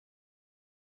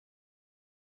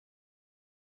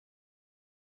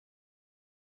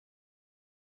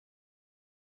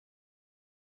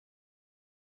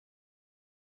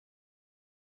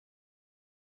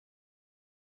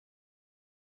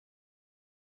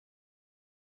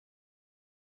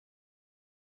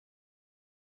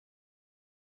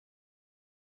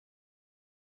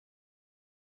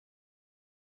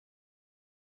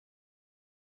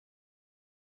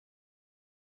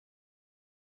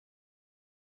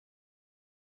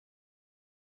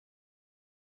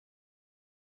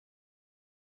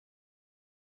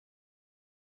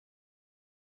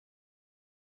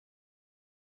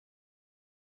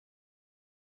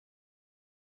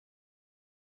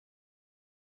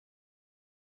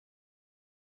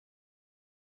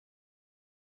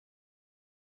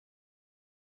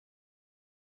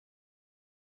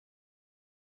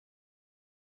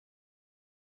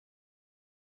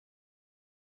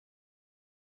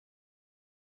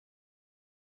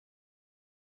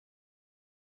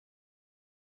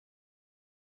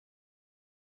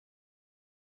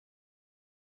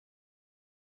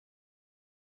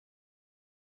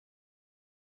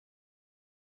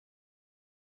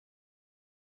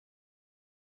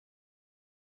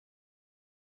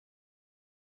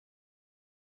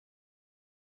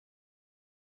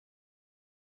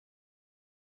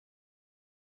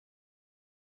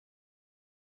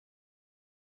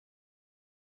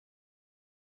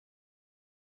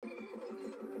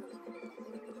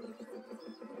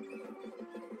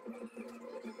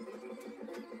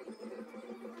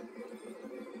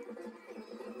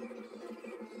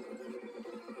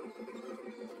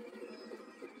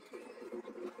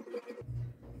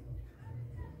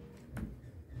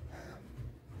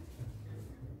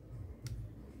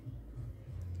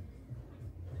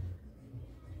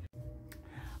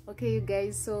Okay, you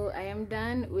guys, so I am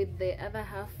done with the other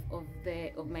half of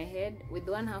my head, with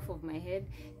one half of my head,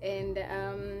 and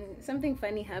something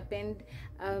funny happened.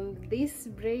 This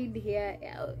braid here,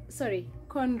 sorry,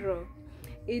 cornrow,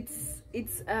 it's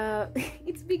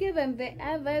it's bigger than the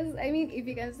others. I mean, if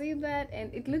you can see that,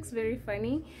 and it looks very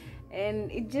funny,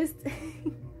 and it just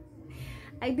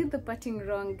I did the parting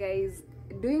wrong, guys.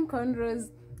 Doing cornrows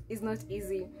is not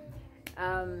easy.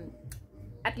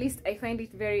 At least I find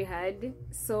it very hard.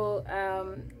 So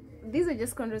these are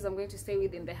just cornrows I'm going to stay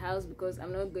with in the house because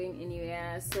I'm not going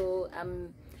anywhere. So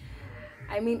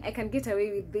I mean, I can get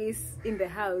away with this in the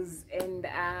house, and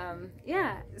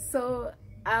yeah, so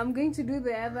I'm going to do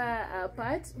the other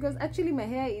part, because actually my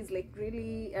hair is like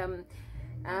really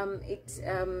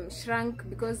it shrunk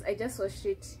because I just washed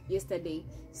it yesterday.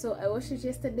 So I washed it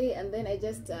yesterday, and then I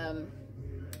just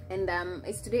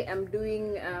it's today I'm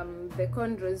doing the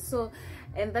cornrows. So,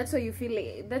 and that's why you feel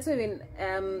like, that's why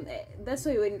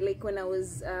when like when I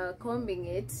was combing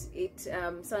it, it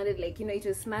sounded like, you know, it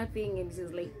was snapping, and it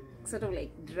was like sort of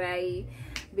like dry,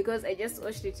 because I just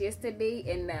washed it yesterday,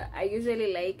 and I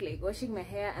usually like washing my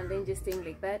hair and then just staying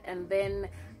like that, and then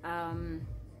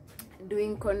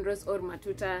doing cornrows or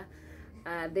matuta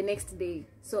the next day.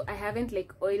 So I haven't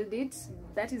like oiled it.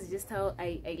 That is just how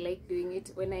I like doing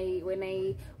it. When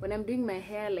I'm doing my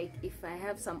hair, like if I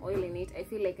have some oil in it, I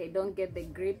feel like I don't get the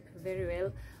grip very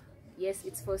well. Yes,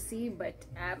 it's for C, but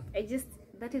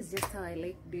that is just how I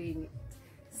like doing it.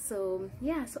 So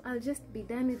yeah, so I'll just be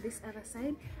done with this other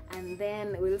side, and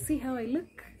then we'll see how I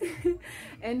look.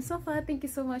 And so far, thank you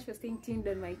so much for staying tuned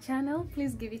on my channel.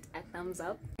 Please give it a thumbs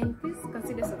up, and please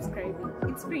consider subscribing.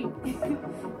 It's free.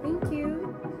 Thank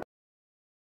you.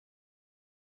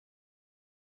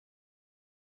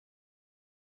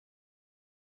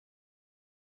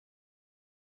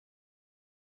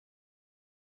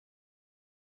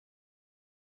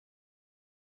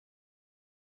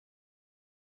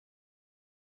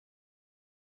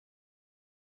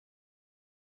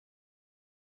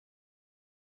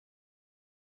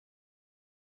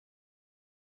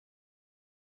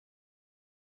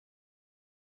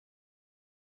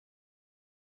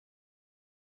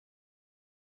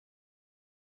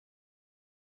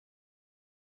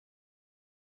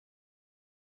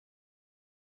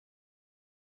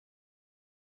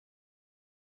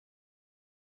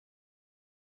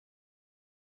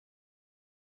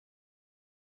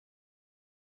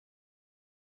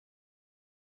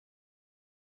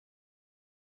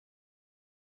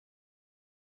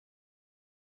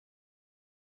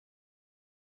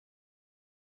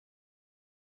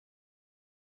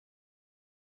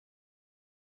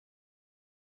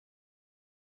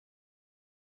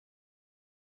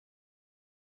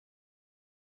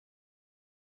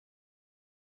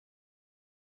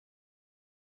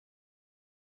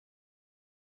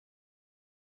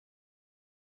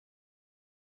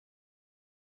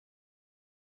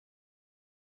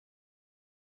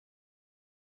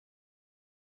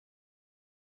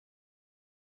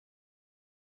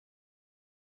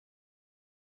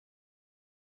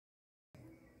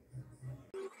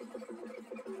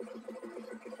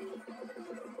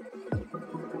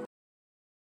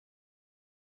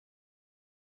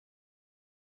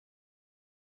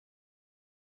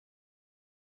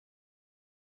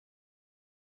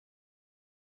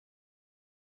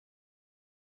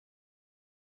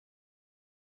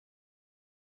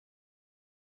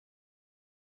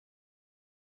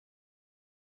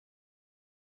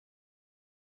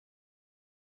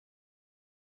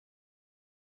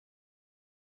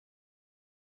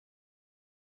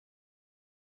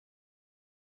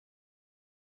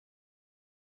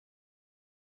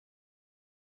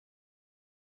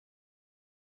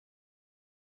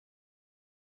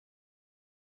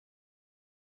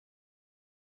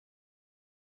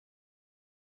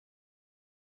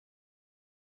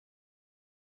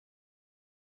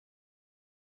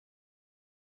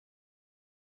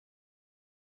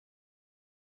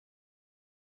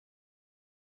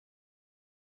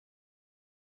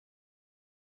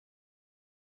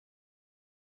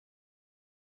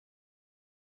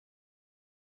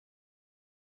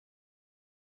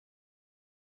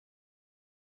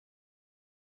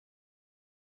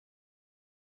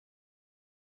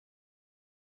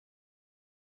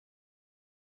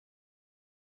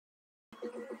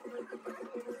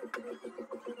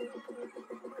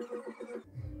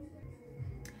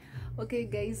 Okay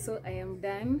guys, so I am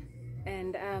done,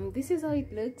 and this is how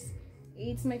it looks.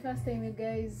 It's my first time, you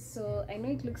guys, so I know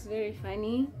it looks very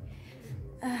funny.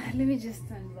 Let me just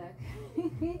stand back.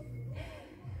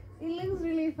 It looks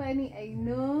really funny, I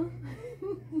know.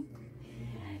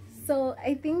 So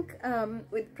I think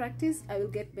with practice I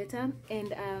will get better,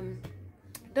 and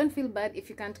don't feel bad if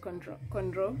you can't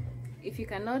cornrow. If you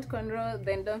cannot cornrow,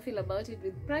 then don't feel about it.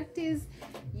 With practice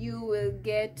you will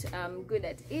get good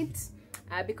at it.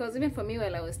 Because even for me,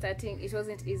 while I was starting, it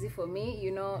wasn't easy for me,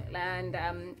 you know, and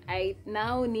I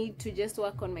now need to just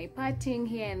work on my parting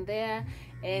here and there,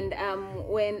 and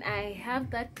when I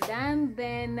have that done,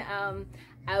 then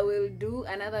I will do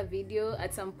another video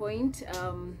at some point,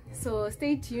 so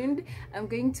stay tuned. I'm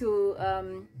going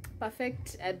to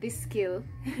perfect this skill.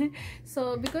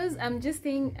 So because I'm just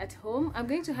staying at home, I'm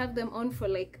going to have them on for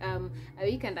like a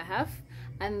week and a half,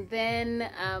 and then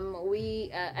I'm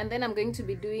going to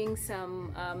be doing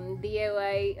some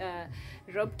DIY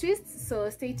rope twists, so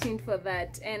stay tuned for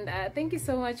that. And thank you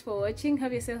so much for watching.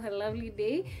 Have yourself a lovely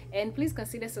day, and please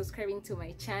consider subscribing to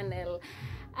my channel.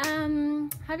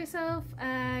 Have yourself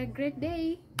a great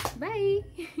day. Bye.